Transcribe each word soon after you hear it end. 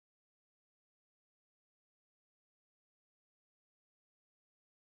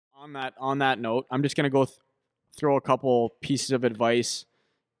On that note, I'm just gonna go throw a couple pieces of advice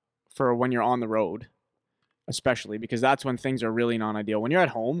for when you're on the road, especially because that's when things are really non-ideal. When you're at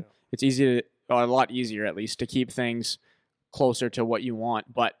home, it's easy to, or a lot easier at least, to keep things closer to what you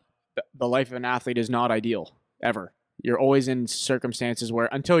want. But the life of an athlete is not ideal ever. You're always in circumstances where,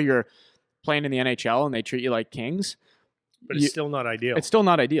 until you're playing in the NHL and they treat you like kings, but it's still not ideal. It's still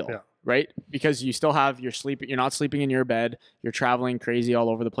not ideal, right? Because you still have your sleep. You're not sleeping in your bed. You're traveling crazy all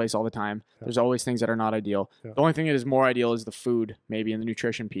over the place all the time. There's always things that are not ideal. The only thing that is more ideal is the food, maybe, and the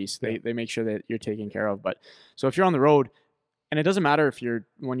nutrition piece. They make sure that you're taken care of. But so if you're on the road, and it doesn't matter if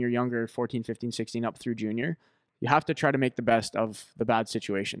when you're younger, 14, 15, 16, up through junior, you have to try to make the best of the bad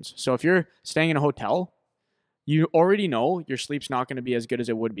situations. So if you're staying in a hotel, you already know your sleep's not going to be as good as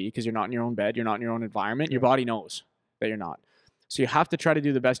it would be because you're not in your own bed, you're not in your own environment. Your body knows that you're not. So you have to try to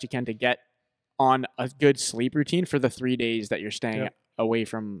do the best you can to get on a good sleep routine for the 3 days that you're staying away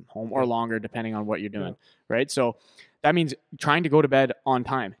from home, or longer, depending on what you're doing, right? So that means trying to go to bed on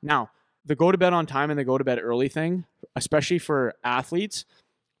time. Now, the go to bed on time and the go to bed early thing, especially for athletes,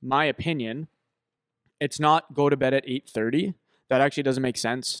 my opinion, it's not go to bed at 8:30. That actually doesn't make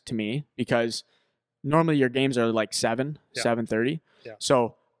sense to me, because normally your games are like 7:30.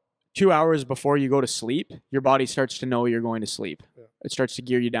 So 2 hours before you go to sleep, your body starts to know you're going to sleep. It starts to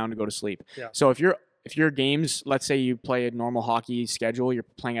gear you down to go to sleep. So if your games, let's say you play a normal hockey schedule, you're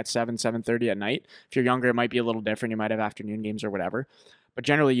playing at 7:30 at night. If you're younger, it might be a little different. You might have afternoon games or whatever. But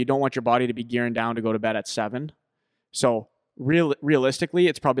generally, you don't want your body to be gearing down to go to bed at 7. So realistically,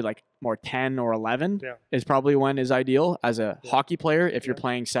 it's probably like more 10 or 11 is probably when is ideal as a hockey player. If you're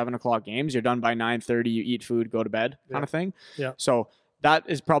playing 7 o'clock games, you're done by 9:30, you eat food, go to bed kind of thing. So that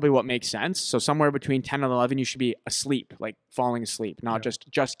is probably what makes sense. So somewhere between 10 and 11, you should be asleep, like falling asleep, not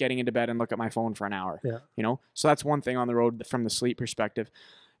just getting into bed and look at my phone for an hour, you know? So that's one thing on the road from the sleep perspective.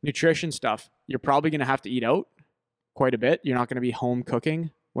 Nutrition stuff, you're probably going to have to eat out quite a bit. You're not going to be home cooking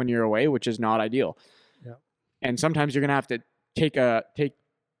when you're away, which is not ideal. And sometimes you're going to have to take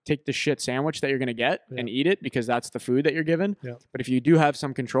the shit sandwich that you're going to get and eat it, because that's the food that you're given. But if you do have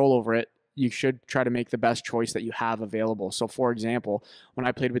some control over it, you should try to make the best choice that you have available. So for example, when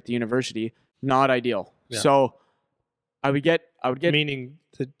I played with the university, not ideal. So I would get meaning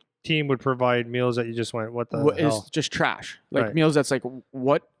the team would provide meals that you just went, what the hell? Is just trash. Like meals that's like,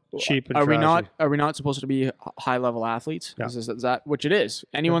 what cheap and are trashy. we not supposed to be high level athletes? Is that which it is?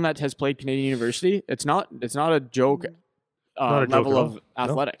 Anyone that has played Canadian University, it's not a joke level of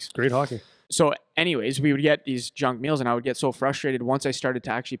athletics. No, great hockey. So anyways, we would get these junk meals, and I would get so frustrated once I started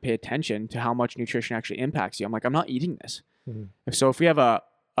to actually pay attention to how much nutrition actually impacts you. I'm like, I'm not eating this. So if we have a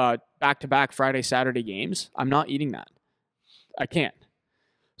back-to-back Friday, Saturday games, I'm not eating that. I can't.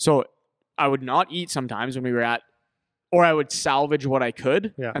 So I would not eat sometimes when we were at, or I would salvage what I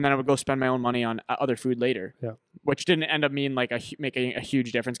could, and then I would go spend my own money on other food later, which didn't end up mean like making a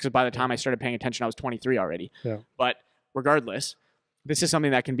huge difference, because by the time I started paying attention, I was 23 already. But regardless, this is something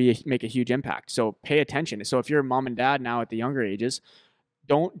that can make a huge impact. So pay attention. So if you're mom and dad now at the younger ages,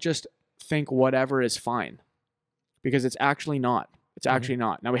 don't just think whatever is fine, because it's actually not. It's actually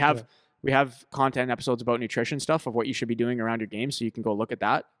not. Now we have content episodes about nutrition stuff of what you should be doing around your game, so you can go look at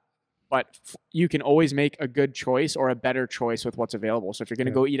that. But you can always make a good choice or a better choice with what's available. So if you're going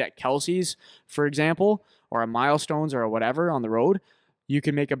to go eat at Kelsey's, for example, or a Milestones or whatever on the road, you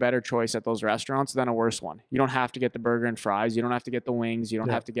can make a better choice at those restaurants than a worse one. You don't have to get the burger and fries. You don't have to get the wings. You don't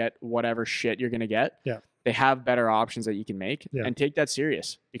have to get whatever shit you're going to get. They have better options that you can make, and take that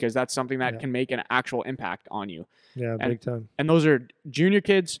serious, because that's something that can make an actual impact on you. Big time. And those are junior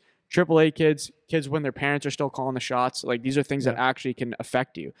kids, AAA kids when their parents are still calling the shots. Like, these are things that actually can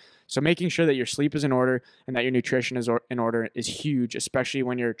affect you. So making sure that your sleep is in order and that your nutrition is in order is huge, especially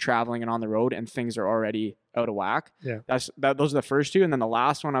when you're traveling and on the road and things are already out of whack. Those are the first two. And then the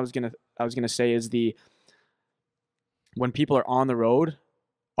last one I was gonna say is when people are on the road,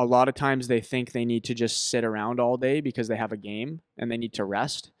 a lot of times they think they need to just sit around all day because they have a game and they need to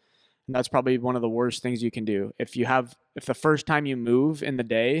rest. And that's probably one of the worst things you can do. If the first time you move in the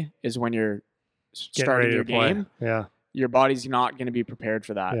day is when you're starting your game, your body's not going to be prepared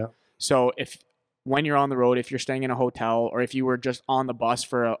for that. So when you're on the road, if you're staying in a hotel, or if you were just on the bus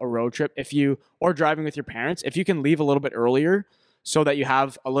for a road trip, or driving with your parents, if you can leave a little bit earlier so that you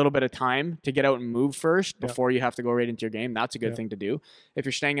have a little bit of time to get out and move first before you have to go right into your game, that's a good thing to do. If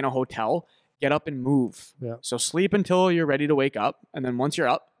you're staying in a hotel, get up and move. So sleep until you're ready to wake up. And then once you're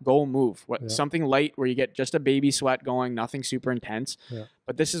up, go move. Something light where you get just a baby sweat going, nothing super intense.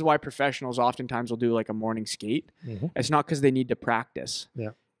 But this is why professionals oftentimes will do like a morning skate. It's not because they need to practice.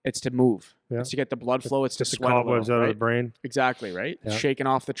 It's to move. Yeah. It's to get the blood flow. It's to Get the sweat a cobwebs little, out right? of the brain. Exactly, right? Yeah. Shaking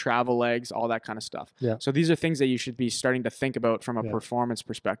off the travel legs, all that kind of stuff. Yeah. So these are things that you should be starting to think about from a Yeah. performance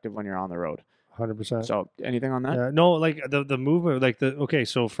perspective when you're on the road. 100%. So anything on that? Yeah. No, like the movement, like okay,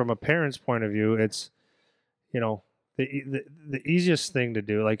 so from a parent's point of view, it's, you know, the easiest thing to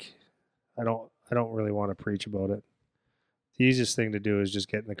do, like I don't really want to preach about it. The easiest thing to do is just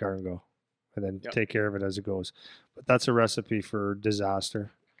get in the car and go, and then take care of it as it goes. But that's a recipe for disaster.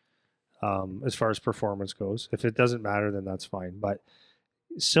 As far as performance goes, if it doesn't matter, then that's fine. But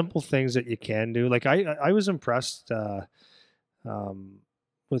simple things that you can do, like I was impressed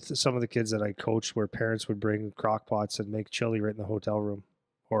with some of the kids that I coached, where parents would bring crock pots and make chili right in the hotel room,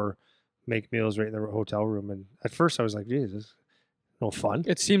 or make meals right in the hotel room. And at first I was like, Jesus, no fun.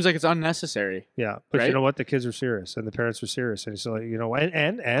 It seems like it's unnecessary. Yeah, but right? you know what? The kids were serious, and the parents were serious, and so you know,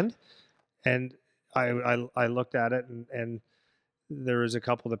 and I looked at it, and there was a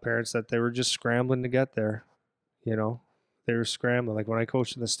couple of the parents that they were just scrambling to get there. You know, they were scrambling. Like when I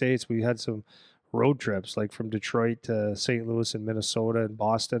coached in the States, we had some road trips, like from Detroit to St. Louis and Minnesota and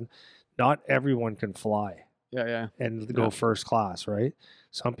Boston. Not everyone can fly. Yeah. And go first class, right?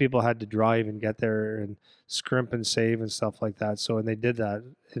 Some people had to drive and get there and scrimp and save and stuff like that. So, and they did that.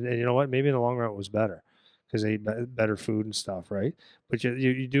 And you know what? Maybe in the long run it was better because they ate better food and stuff, right? But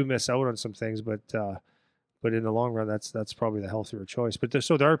you do miss out on some things, but in the long run, that's probably the healthier choice. But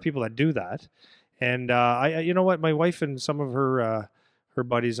there are people that do that. And I you know what? My wife and some of her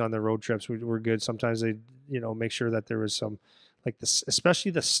buddies on the road trips were good. Sometimes they, you know, make sure that there was some, like this,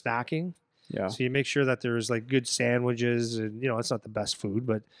 especially the snacking. Yeah. So you make sure that there's like good sandwiches, and you know, it's not the best food,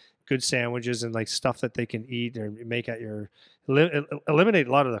 but good sandwiches and like stuff that they can eat or make at your eliminate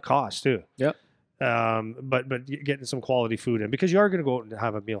a lot of the cost too. Yep. But getting some quality food in, because you are going to go out and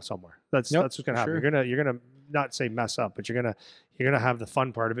have a meal somewhere. That's what's going to happen. Sure. You're gonna not say mess up, but you're gonna have the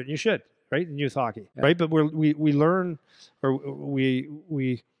fun part of it. And you should, right? In youth hockey, right? But we learn, or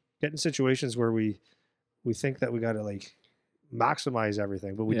we get in situations where we think that we got to like maximize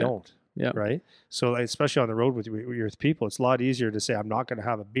everything, but we don't. Yeah. Right. So especially on the road you're with people, it's a lot easier to say, I'm not going to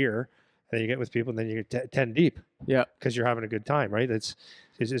have a beer. And then you get with people and then you get 10 deep. Yeah. Because you're having a good time. Right. It's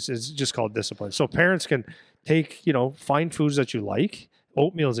just called discipline. So parents can take, you know, find foods that you like.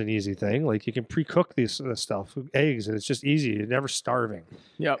 Oatmeal's an easy thing. Like you can pre-cook this stuff, eggs, and it's just easy. You're never starving.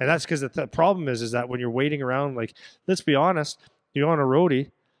 Yeah. And that's because the problem is that when you're waiting around, like, let's be honest, you're on a roadie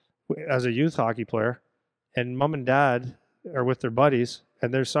as a youth hockey player and mom and dad are with their buddies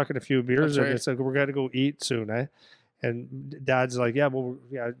and they're sucking a few beers, and it's like, we're going to go eat soon, eh? And dad's like, yeah, well,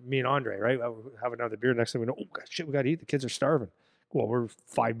 me and Andre, right? We'll have another beer. Next thing we know, oh, God, shit, we got to eat. The kids are starving. Well, we're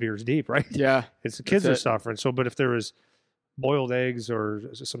 5 beers deep, right? Yeah. It's the kids are suffering. So, but if there was boiled eggs or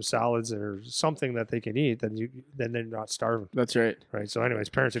some salads or something that they can eat, then they're not starving. That's right. Right. So anyways,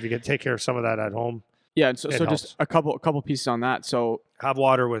 parents, if you can take care of some of that at home. Yeah. And so just a couple pieces on that. So have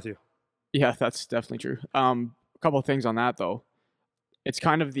water with you. Yeah, that's definitely true. A couple of things on that though. It's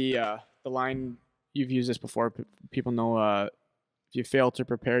kind of the line, you've used this before. People know if you fail to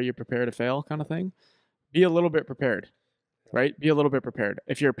prepare, you prepare to fail kind of thing. Be a little bit prepared, right? Be a little bit prepared.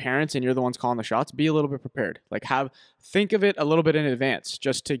 If you're parents and you're the ones calling the shots, be a little bit prepared. Like think of it a little bit in advance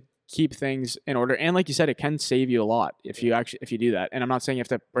just to keep things in order. And like you said, it can save you a lot if you do that. And I'm not saying you have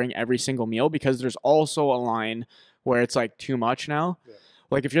to bring every single meal, because there's also a line where it's like too much now. Yeah.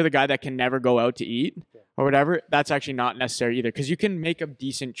 Like if you're the guy that can never go out to eat or whatever, that's actually not necessary either, because you can make a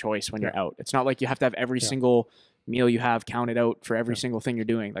decent choice when you're out. It's not like you have to have every single meal you have counted out for every single thing you're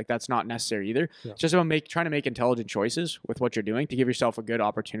doing. Like that's not necessary either. Yeah. It's just about trying to make intelligent choices with what you're doing to give yourself a good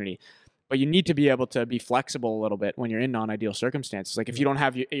opportunity. But you need to be able to be flexible a little bit when you're in non-ideal circumstances. Like if you don't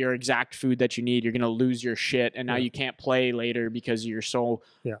have your exact food that you need, you're going to lose your shit. And now you can't play later because you're so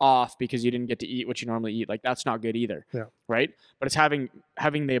off because you didn't get to eat what you normally eat. Like that's not good either. Yeah. Right. But it's having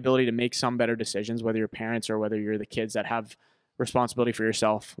the ability to make some better decisions, whether you're parents or whether you're the kids that have responsibility for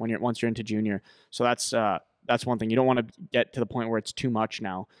yourself once you're into junior. So that's one thing. You don't want to get to the point where it's too much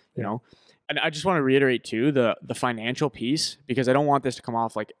now, you know? And I just want to reiterate too, the financial piece, because I don't want this to come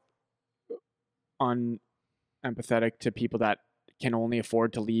off like unempathetic to people that can only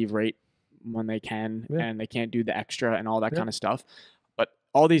afford to leave right when they can and they can't do the extra and all that kind of stuff. But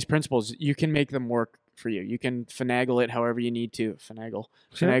all these principles, you can make them work for you. You can finagle it however you need to.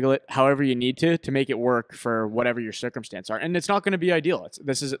 Finagle it however you need to make it work for whatever your circumstances are. And it's not going to be ideal.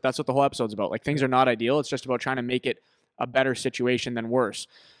 That's what the whole episode's about. Like things are not ideal. It's just about trying to make it a better situation than worse.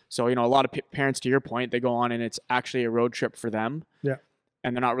 So, you know, a lot of parents, to your point, they go on and it's actually a road trip for them. Yeah.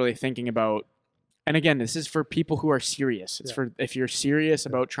 And they're not really thinking about, and again, this is for people who are serious. It's for if you're serious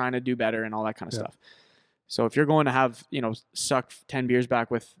about trying to do better and all that kind of stuff. So if you're going to have, suck 10 beers back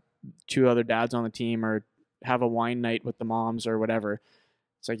with 2 other dads on the team, or have a wine night with the moms or whatever,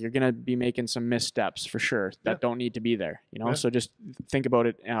 it's like you're going to be making some missteps for sure that don't need to be there, So just think about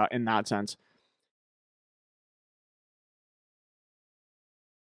it in that sense.